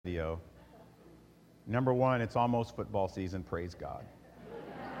video. Number one, it's almost football season, praise God.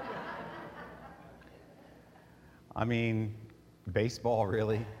 I mean, baseball,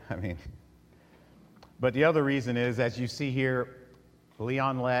 really? But the other reason is, as you see here,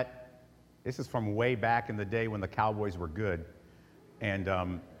 Leon Lett, this is from way back in the day when the Cowboys were good,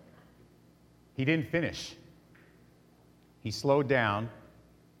 and he didn't finish. He slowed down,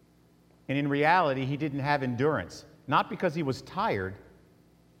 and in reality, he didn't have endurance, not because he was tired,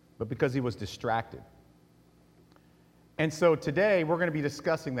 but because he was distracted. And so today, we're going to be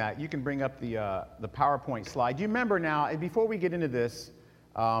discussing that. You can bring up the PowerPoint slide. You remember now, and before we get into this,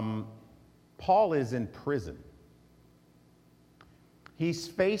 Paul is in prison. He's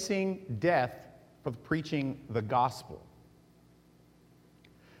facing death for preaching the gospel.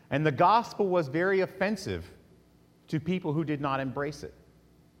 And the gospel was very offensive to people who did not embrace it.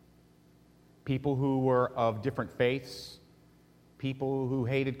 People who were of different faiths, people who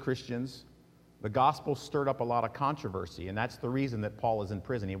hated Christians. The gospel stirred up a lot of controversy, and that's the reason that Paul is in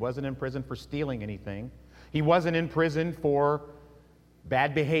prison. He wasn't in prison for stealing anything. He wasn't in prison for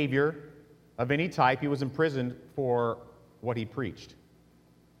bad behavior of any type. He was in prison for what he preached,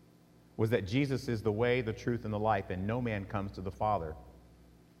 was that Jesus is the way, the truth, and the life, and no man comes to the Father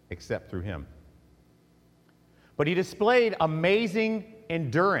except through him. But he displayed amazing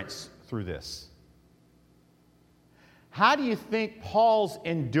endurance through this. How do you think Paul's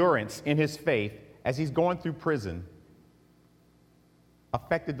endurance in his faith as he's going through prison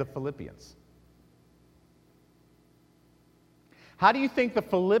affected the Philippians? How do you think the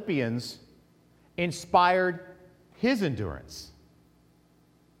Philippians inspired his endurance?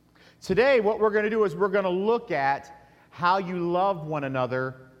 Today, what we're going to do is we're going to look at how you love one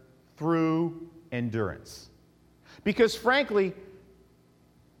another through endurance. Because frankly,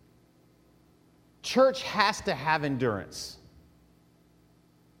 church has to have endurance.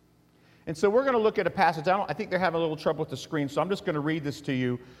 And so we're going to look at a passage. I think they're having a little trouble with the screen, so I'm just going to read this to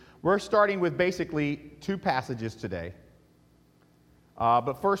you. We're starting with basically two passages today.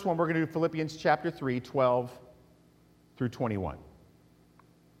 But first one, we're going to do Philippians chapter 3, 12 through 21.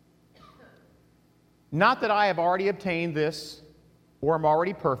 Not that I have already obtained this or am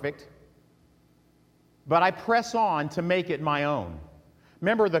already perfect, but I press on to make it my own.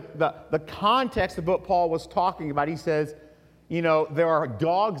 Remember the context of what Paul was talking about. He says, there are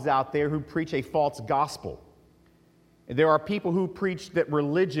dogs out there who preach a false gospel. There are people who preach that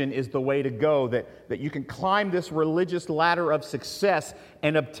religion is the way to go, that you can climb this religious ladder of success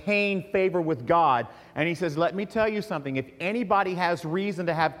and obtain favor with God. And he says, let me tell you something. If anybody has reason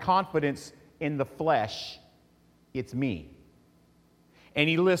to have confidence in the flesh, it's me. And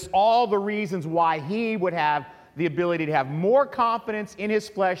he lists all the reasons why he would have the ability to have more confidence in his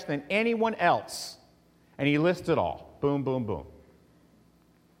flesh than anyone else. And he lists it all. Boom, boom, boom.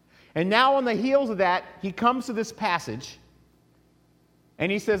 And now on the heels of that, he comes to this passage, and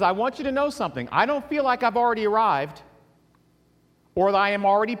he says, I want you to know something. I don't feel like I've already arrived, or that I am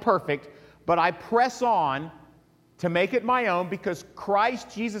already perfect, but I press on to make it my own because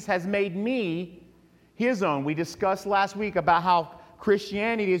Christ Jesus has made me his own. We discussed last week about how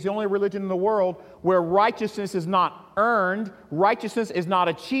Christianity is the only religion in the world where righteousness is not earned, righteousness is not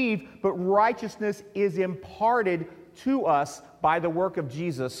achieved, but righteousness is imparted to us by the work of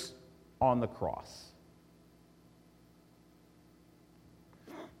Jesus on the cross.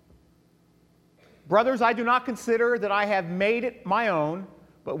 Brothers, I do not consider that I have made it my own,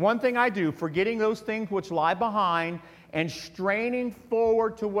 but one thing I do, forgetting those things which lie behind and straining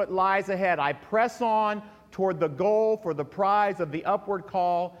forward to what lies ahead, I press on toward the goal for the prize of the upward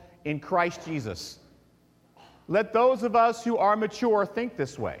call in Christ Jesus. Let those of us who are mature think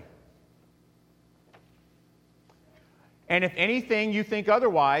this way. And if anything you think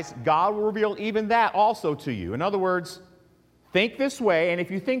otherwise, God will reveal even that also to you. In other words, think this way, and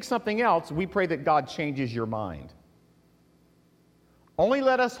if you think something else, we pray that God changes your mind. Only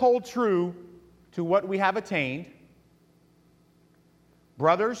let us hold true to what we have attained.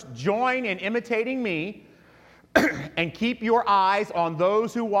 Brothers, join in imitating me and keep your eyes on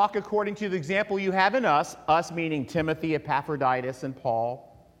those who walk according to the example you have in us meaning Timothy, Epaphroditus, and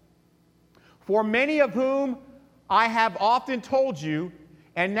Paul. For many of whom I have often told you,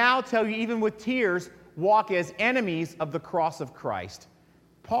 and now tell you even with tears, walk as enemies of the cross of Christ.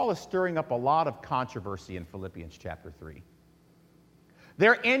 Paul is stirring up a lot of controversy in Philippians chapter 3.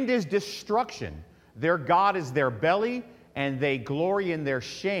 Their end is destruction. Their God is their belly, and they glory in their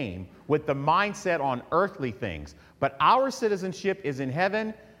shame with the mindset on earthly things. But our citizenship is in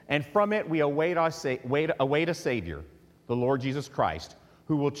heaven, and from it we await a Savior, the Lord Jesus Christ,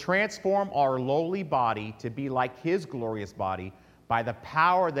 who will transform our lowly body to be like his glorious body by the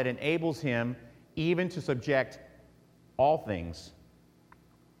power that enables him even to subject all things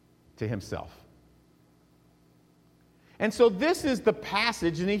to himself. And so this is the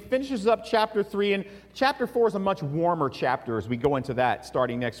passage, and he finishes up chapter 3, and chapter 4 is a much warmer chapter as we go into that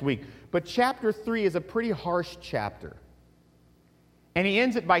starting next week. But chapter 3 is a pretty harsh chapter. And he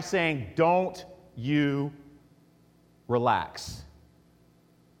ends it by saying, don't you relax.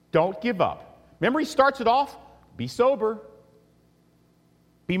 Don't give up. Remember, he starts it off, be sober,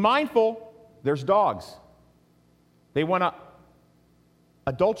 be mindful, there's dogs. They want to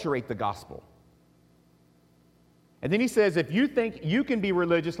adulterate the gospel. And then he says, if you think you can be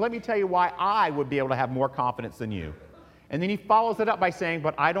religious, let me tell you why I would be able to have more confidence than you. And then he follows it up by saying,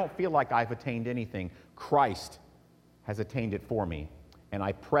 but I don't feel like I've attained anything. Christ has attained it for me, and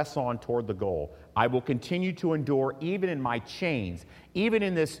I press on toward the goal. I will continue to endure even in my chains, even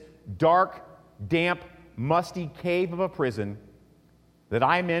in this dark, damp, musty cave of a prison that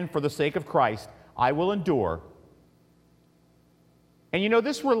I'm in for the sake of Christ. I will endure. And you know,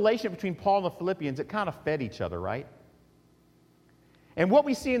 this relationship between Paul and the Philippians, it kind of fed each other, right? And what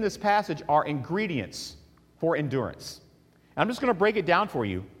we see in this passage are ingredients for endurance. I'm just going to break it down for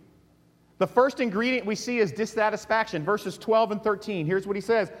you. The first ingredient we see is dissatisfaction, verses 12 and 13. Here's what he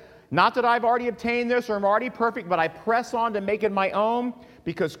says. Not that I've already obtained this or am already perfect, but I press on to make it my own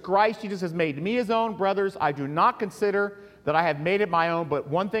because Christ Jesus has made me his own. Brothers, I do not consider that I have made it my own, but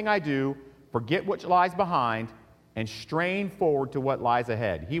one thing I do, forget what lies behind and strain forward to what lies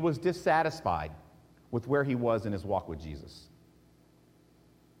ahead. He was dissatisfied with where he was in his walk with Jesus.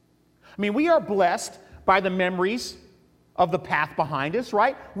 I mean, we are blessed by the memories of the path behind us,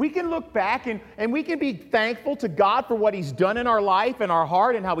 right? We can look back and we can be thankful to God for what he's done in our life and our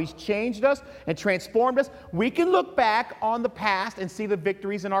heart and how he's changed us and transformed us. We can look back on the past and see the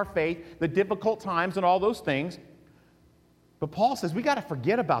victories in our faith, the difficult times and all those things. But Paul says we got to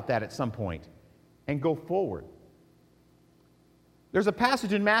forget about that at some point and go forward. There's a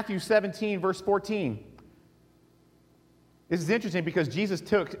passage in Matthew 17, verse 14. This is interesting because Jesus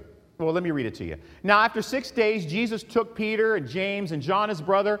let me read it to you. Now, after 6 days, Jesus took Peter and James and John, his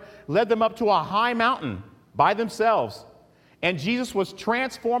brother, led them up to a high mountain by themselves. And Jesus was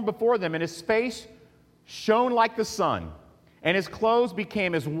transformed before them, and his face shone like the sun, and his clothes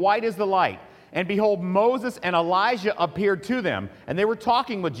became as white as the light. And behold, Moses and Elijah appeared to them, and they were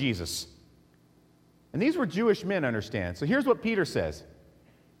talking with Jesus. And these were Jewish men, understand. So here's what Peter says.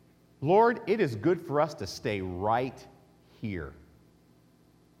 Lord, it is good for us to stay right here.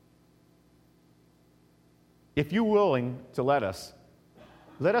 If you're willing to let us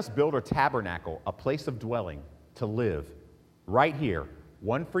build a tabernacle, a place of dwelling to live right here.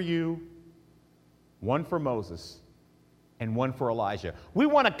 One for you, one for Moses, and one for Elijah. We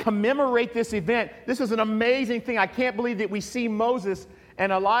want to commemorate this event. This is an amazing thing. I can't believe that we see Moses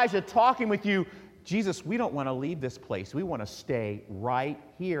and Elijah talking with you. Jesus, we don't want to leave this place. We want to stay right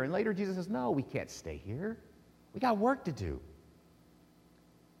here. And later Jesus says, no, we can't stay here. We got work to do.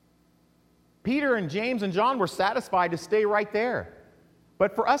 Peter and James and John were satisfied to stay right there.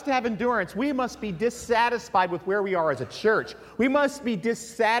 But for us to have endurance, we must be dissatisfied with where we are as a church. We must be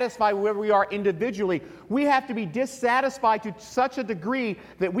dissatisfied with where we are individually. We have to be dissatisfied to such a degree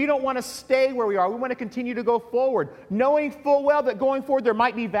that we don't want to stay where we are. We want to continue to go forward, knowing full well that going forward there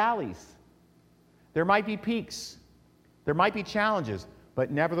might be valleys. There might be peaks. There might be challenges. But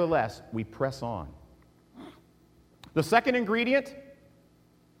nevertheless, we press on. The second ingredient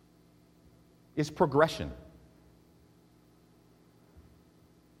is progression.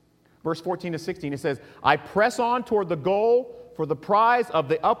 Verse 14 to 16, it says, I press on toward the goal for the prize of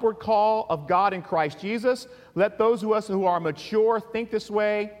the upward call of God in Christ Jesus. Let those of us who are mature think this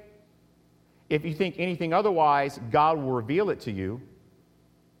way. If you think anything otherwise, God will reveal it to you.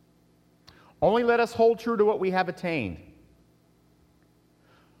 Only let us hold true to what we have attained.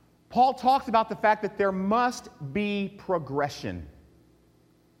 Paul talks about the fact that there must be progression.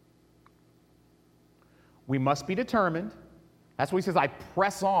 We must be determined. That's what he says, I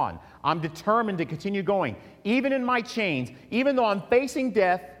press on. I'm determined to continue going. Even in my chains, even though I'm facing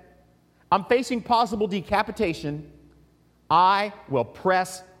death, I'm facing possible decapitation, I will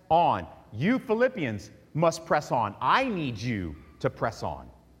press on. You Philippians must press on. I need you to press on.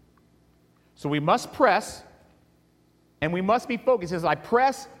 So we must press, and we must be focused. It says, I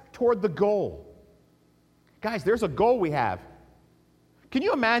press toward the goal. Guys, there's a goal we have. Can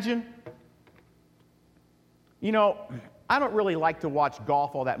you imagine? You know, I don't really like to watch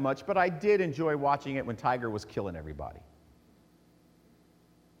golf all that much, but I did enjoy watching it when Tiger was killing everybody.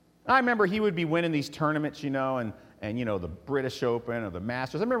 I remember he would be winning these tournaments, and the British Open or the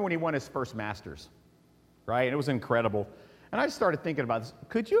Masters. I remember when he won his first Masters, right? And it was incredible. And I just started thinking about this.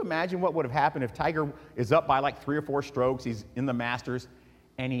 Could you imagine what would have happened if Tiger is up by like 3 or 4 strokes, he's in the Masters,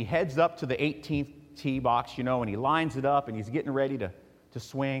 and he heads up to the 18th tee box, and he lines it up, and he's getting ready to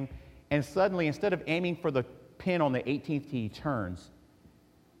swing, and suddenly, instead of aiming for the pin on the 18th tee, he turns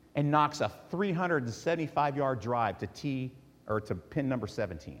and knocks a 375-yard drive to pin number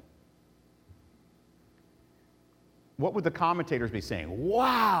 17. What would the commentators be saying?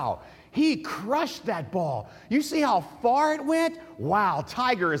 Wow, he crushed that ball. You see how far it went? Wow,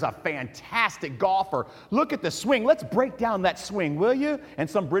 Tiger is a fantastic golfer. Look at the swing. Let's break down that swing, will you? And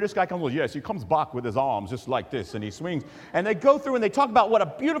some British guy comes, well, yes, he comes back with his arms just like this, and he swings. And they go through and they talk about what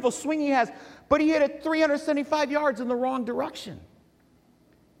a beautiful swing he has, but he hit it 375 yards in the wrong direction.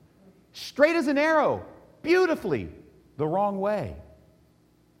 Straight as an arrow, beautifully, the wrong way.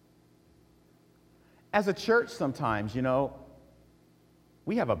 As a church sometimes,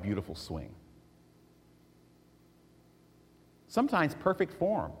 we have a beautiful swing. Sometimes perfect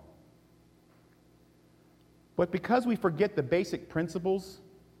form. But because we forget the basic principles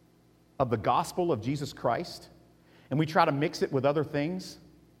of the gospel of Jesus Christ, and we try to mix it with other things,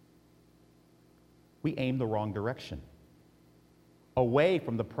 we aim the wrong direction, away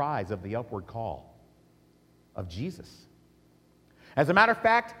from the prize of the upward call of Jesus. As a matter of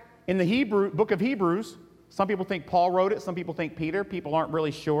fact, in the book of Hebrews, some people think Paul wrote it, some people think Peter. People aren't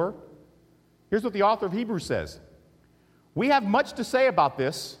really sure. Here's what the author of Hebrews says. We have much to say about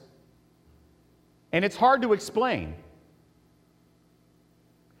this, and it's hard to explain,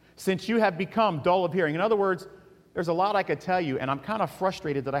 since you have become dull of hearing. In other words, there's a lot I could tell you, and I'm kind of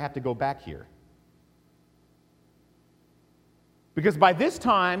frustrated that I have to go back here. Because by this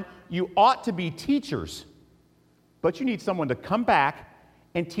time, you ought to be teachers, but you need someone to come back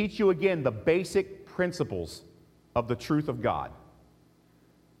and teach you again the basic principles of the truth of God.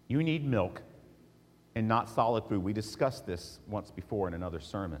 You need milk and not solid food. We discussed this once before in another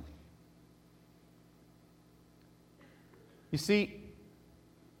sermon. You see,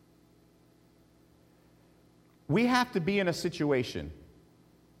 we have to be in a situation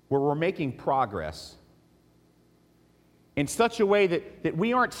where we're making progress in such a way that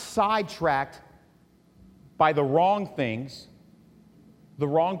we aren't sidetracked by the wrong things, the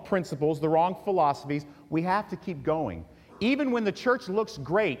wrong principles, the wrong philosophies. We have to keep going. Even when the church looks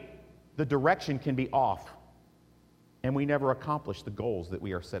great, the direction can be off, and we never accomplish the goals that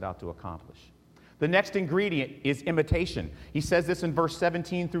we are set out to accomplish. The next ingredient is imitation. He says this in verse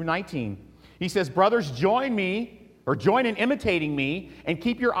 17 through 19. He says, brothers, join in imitating me, and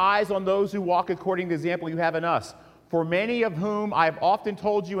keep your eyes on those who walk according to the example you have in us. For many of whom I have often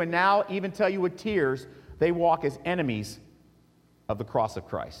told you, and now even tell you with tears, they walk as enemies of the cross of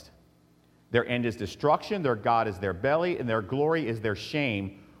Christ. Their end is destruction, their God is their belly, and their glory is their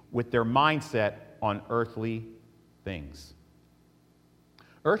shame, with their mindset on earthly things.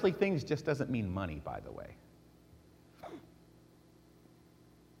 Earthly things just doesn't mean money, by the way.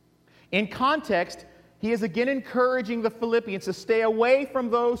 In context, he is again encouraging the Philippians to stay away from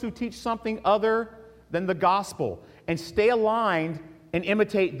those who teach something other than the gospel, and stay aligned and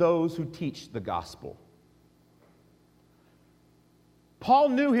imitate those who teach the gospel. Paul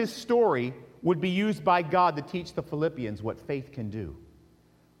knew his story would be used by God to teach the Philippians what faith can do.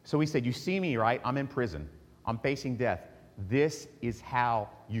 So he said, you see me, right? I'm in prison. I'm facing death. This is how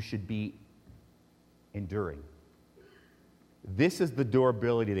you should be enduring. This is the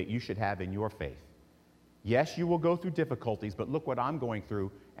durability that you should have in your faith. Yes, you will go through difficulties, but look what I'm going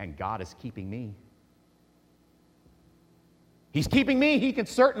through, and God is keeping me. He's keeping me. He can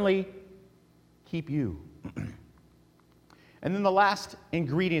certainly keep you. And then the last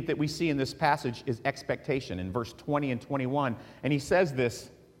ingredient that we see in this passage is expectation in verse 20 and 21. And he says this,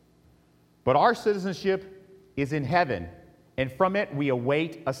 but our citizenship is in heaven, and from it we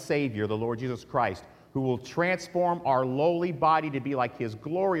await a Savior, the Lord Jesus Christ, who will transform our lowly body to be like his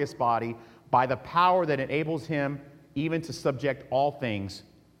glorious body by the power that enables him even to subject all things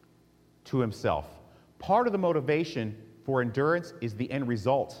to himself. Part of the motivation for endurance is the end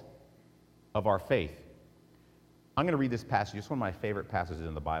result of our faith. I'm going to read this passage. It's one of my favorite passages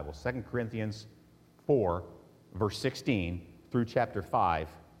in the Bible. 2 Corinthians 4, verse 16 through chapter 5,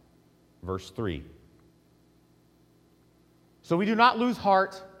 verse 3. So we do not lose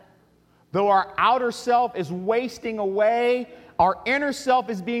heart. Though our outer self is wasting away, our inner self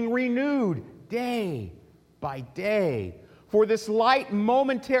is being renewed day by day. For this light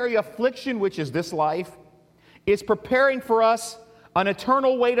momentary affliction, which is this life, is preparing for us an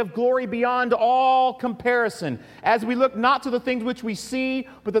eternal weight of glory beyond all comparison, as we look not to the things which we see,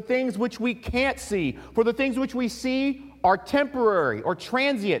 but the things which we can't see. For the things which we see are temporary or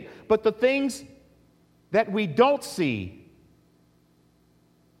transient, but the things that we don't see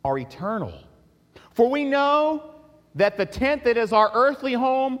are eternal. For we know that the tent that is our earthly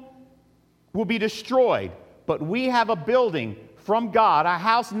home will be destroyed, but we have a building from God, a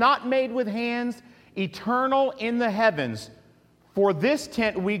house not made with hands, eternal in the heavens. For this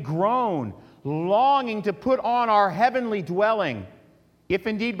tent we groan, longing to put on our heavenly dwelling, if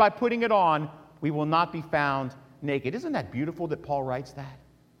indeed by putting it on we will not be found naked. Isn't that beautiful that Paul writes that?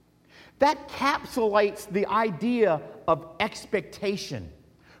 That encapsulates the idea of expectation.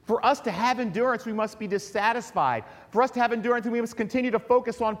 For us to have endurance, we must be dissatisfied. For us to have endurance, we must continue to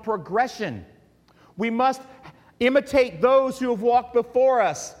focus on progression. We must imitate those who have walked before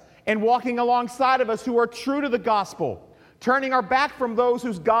us and walking alongside of us who are true to the gospel, turning our back from those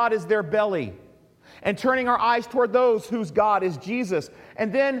whose God is their belly, and turning our eyes toward those whose God is Jesus.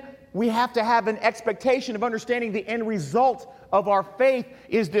 And then we have to have an expectation of understanding the end result of our faith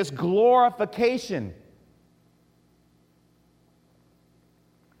is this glorification.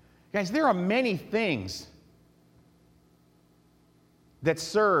 Guys, there are many things that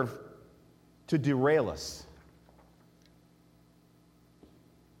serve to derail us.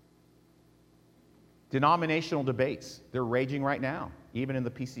 Denominational debates, they're raging right now, even in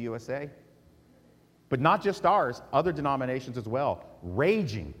the PCUSA. But not just ours, other denominations as well,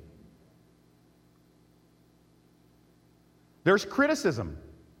 raging. There's criticism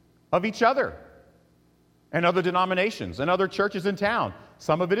of each other and other denominations and other churches in town.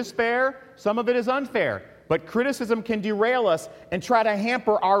 Some of it is fair, some of it is unfair. But criticism can derail us and try to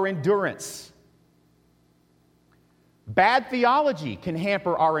hamper our endurance. Bad theology can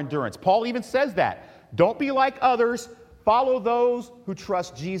hamper our endurance. Paul even says that. Don't be like others, follow those who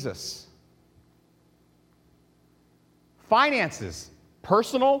trust Jesus. Finances,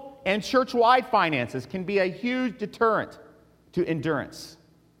 personal and church-wide finances, can be a huge deterrent to endurance.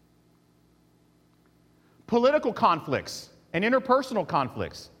 Political conflicts and interpersonal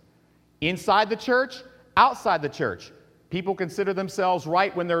conflicts, inside the church, outside the church. People consider themselves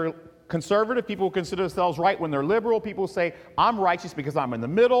right when they're conservative. People consider themselves right when they're liberal. People say, I'm righteous because I'm in the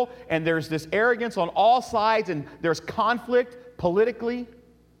middle. And there's this arrogance on all sides, and there's conflict politically,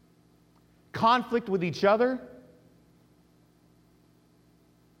 conflict with each other.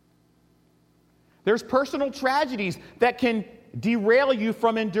 There's personal tragedies that can derail you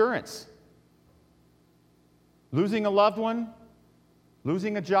from endurance. Losing a loved one,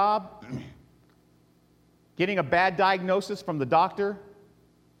 losing a job, getting a bad diagnosis from the doctor.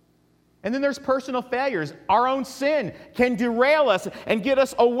 And then there's personal failures. Our own sin can derail us and get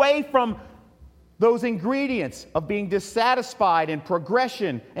us away from those ingredients of being dissatisfied and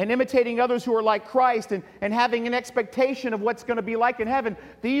progression and imitating others who are like Christ and having an expectation of what's going to be like in heaven.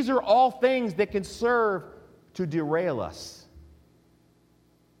 These are all things that can serve to derail us.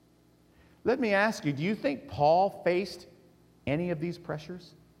 Let me ask you, do you think Paul faced any of these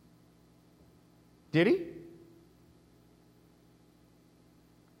pressures? Did he?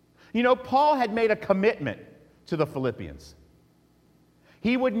 You know, Paul had made a commitment to the Philippians.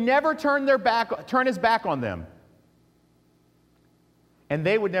 He would never turn his back on them. And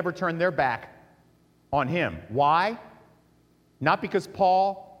they would never turn their back on him. Why? Not because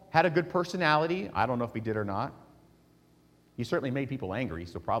Paul had a good personality. I don't know if he did or not. He certainly made people angry,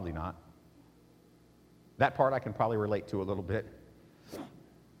 so probably not. That part I can probably relate to a little bit.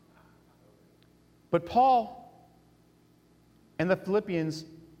 But Paul and the Philippians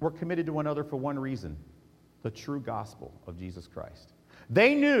were committed to one another for one reason: the true gospel of Jesus Christ.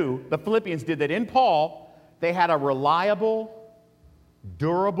 They knew, the Philippians did, that in Paul, they had a reliable,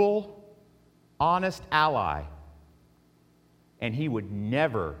 durable, honest ally, and he would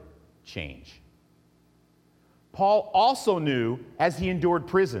never change. Paul also knew, as he endured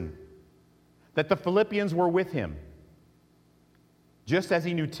prison, that the Philippians were with him, just as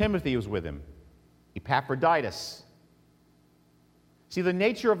he knew Timothy was with him, Epaphroditus. See, the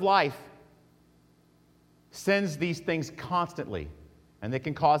nature of life sends these things constantly, and they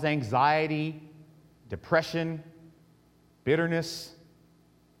can cause anxiety, depression, bitterness,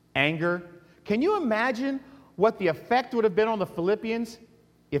 anger. Can you imagine what the effect would have been on the Philippians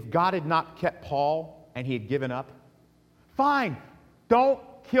if God had not kept Paul and he had given up? Fine, don't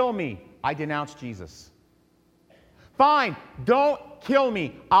kill me. I denounce Jesus. Fine, don't kill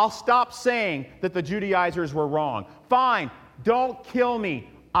me. I'll stop saying that the Judaizers were wrong. Fine, don't kill me.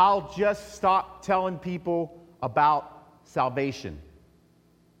 I'll just stop telling people about salvation.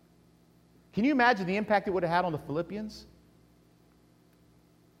 Can you imagine the impact it would have had on the Philippians?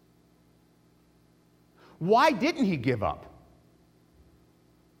 Why didn't he give up?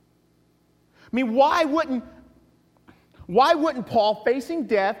 I mean, why wouldn't Paul, facing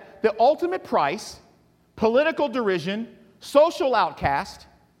death, the ultimate price, political derision, social outcast,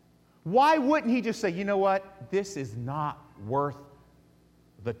 Why wouldn't he just say, you know what? This is not worth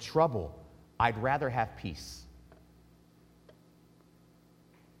the trouble. I'd rather have peace.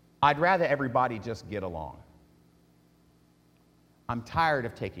 I'd rather everybody just get along. I'm tired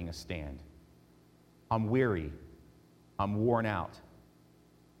of taking a stand. I'm weary. I'm worn out.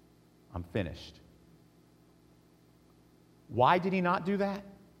 I'm finished. Why did he not do that?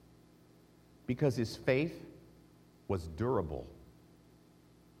 Because his faith was durable.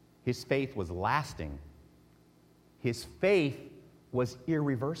 His faith was lasting. His faith was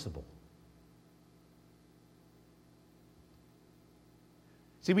irreversible.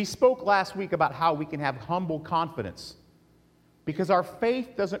 See, we spoke last week about how we can have humble confidence because our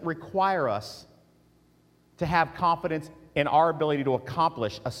faith doesn't require us to have confidence in our ability to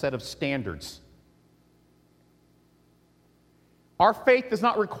accomplish a set of standards. Our faith does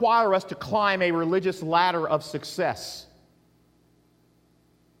not require us to climb a religious ladder of success.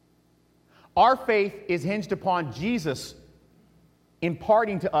 Our faith is hinged upon Jesus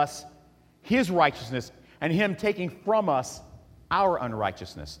imparting to us his righteousness and him taking from us our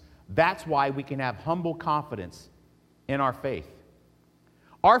unrighteousness. That's why we can have humble confidence in our faith.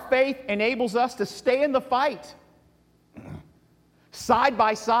 Our faith enables us to stay in the fight, side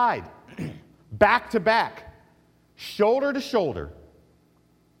by side, back to back, shoulder to shoulder.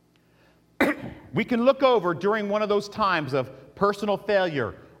 We can look over during one of those times of personal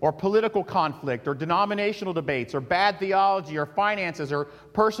failure or political conflict or denominational debates or bad theology or finances or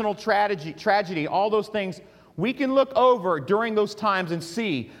personal tragedy, all those things. We can look over during those times and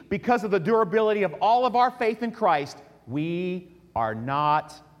see, because of the durability of all of our faith in Christ, we are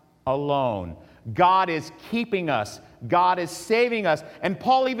not alone. God is keeping us. God is saving us. And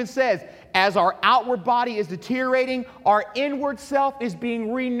Paul even says, as our outward body is deteriorating, our inward self is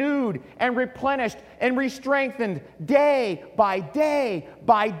being renewed and replenished and re-strengthened day by day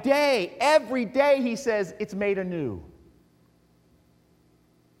by day. Every day, he says, it's made anew.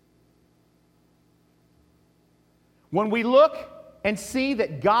 When we look and see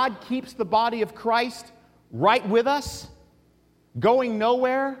that God keeps the body of Christ right with us, going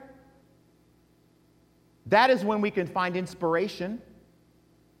nowhere, that is when we can find inspiration,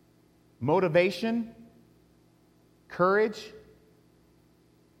 motivation, courage,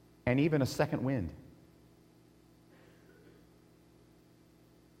 and even a second wind.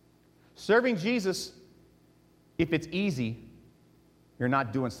 Serving Jesus, if it's easy, you're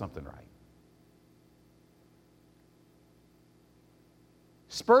not doing something right.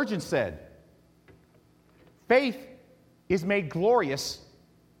 Spurgeon said, faith is made glorious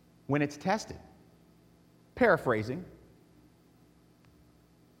when it's tested. Paraphrasing.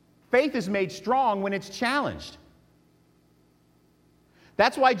 Faith is made strong when it's challenged.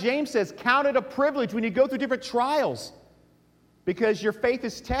 That's why James says, count it a privilege when you go through different trials, because your faith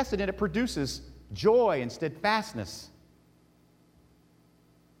is tested and it produces joy and steadfastness.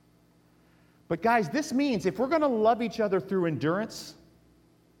 But guys, this means if we're going to love each other through endurance,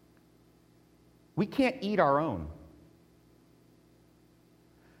 we can't eat our own.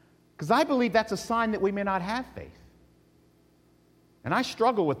 Because I believe that's a sign that we may not have faith. And I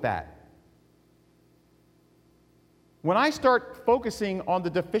struggle with that. When I start focusing on the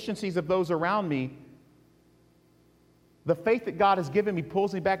deficiencies of those around me, the faith that God has given me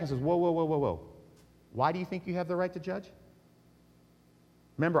pulls me back and says, whoa, whoa, whoa, whoa, whoa. Why do you think you have the right to judge?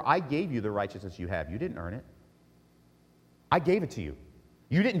 Remember, I gave you the righteousness you have. You didn't earn it. I gave it to you.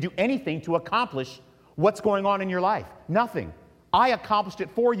 You didn't do anything to accomplish what's going on in your life. Nothing. I accomplished it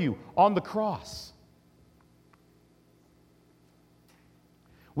for you on the cross.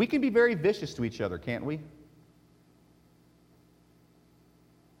 We can be very vicious to each other, can't we?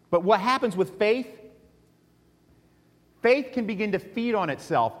 But what happens with faith? Faith can begin to feed on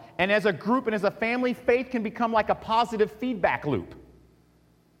itself. And as a group and as a family, faith can become like a positive feedback loop,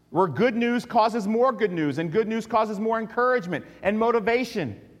 where good news causes more good news, and good news causes more encouragement and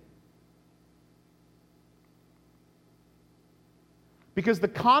motivation. Because the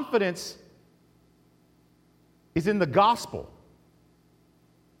confidence is in the gospel.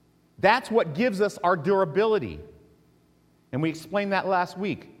 That's what gives us our durability. And we explained that last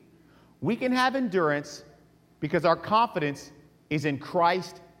week. We can have endurance because our confidence is in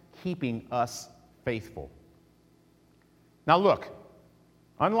Christ keeping us faithful. Now look,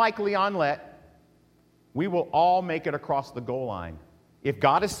 unlike Leon Lett, we will all make it across the goal line. If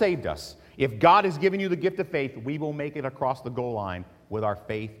God has saved us, if God has given you the gift of faith, we will make it across the goal line with our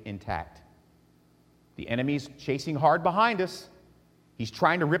faith intact. The enemy's chasing hard behind us. He's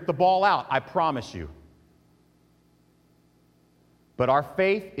trying to rip the ball out, I promise you. But our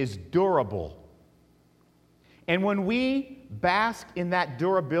faith is durable. And when we bask in that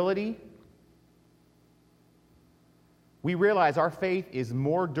durability, we realize our faith is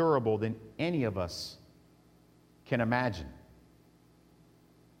more durable than any of us can imagine.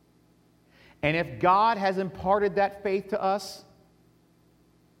 And if God has imparted that faith to us,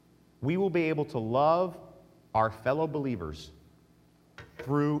 we will be able to love our fellow believers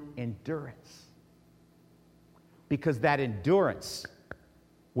through endurance. Because that endurance,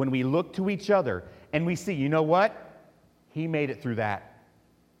 when we look to each other and we see, you know what? He made it through that.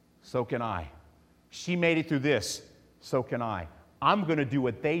 So can I. She made it through this. So can I. I'm going to do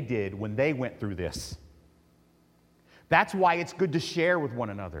what they did when they went through this. That's why it's good to share with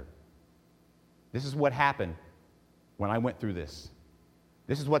one another. This is what happened when I went through this.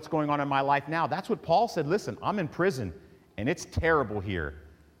 This is what's going on in my life now. That's what Paul said. Listen, I'm in prison, and it's terrible here.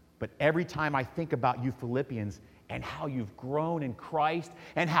 But every time I think about you Philippians and how you've grown in Christ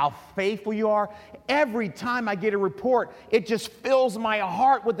and how faithful you are, every time I get a report, it just fills my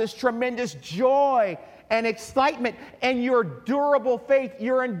heart with this tremendous joy and excitement. And your durable faith,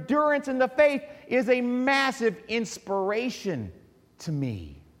 your endurance in the faith is a massive inspiration to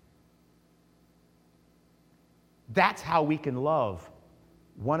me. That's how we can love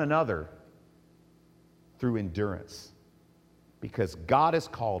one another, through endurance. Because God has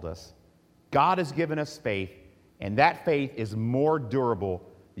called us, God has given us faith, and that faith is more durable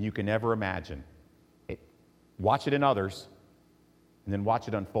than you can ever imagine. Watch it in others, and then watch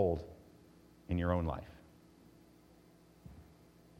it unfold in your own life.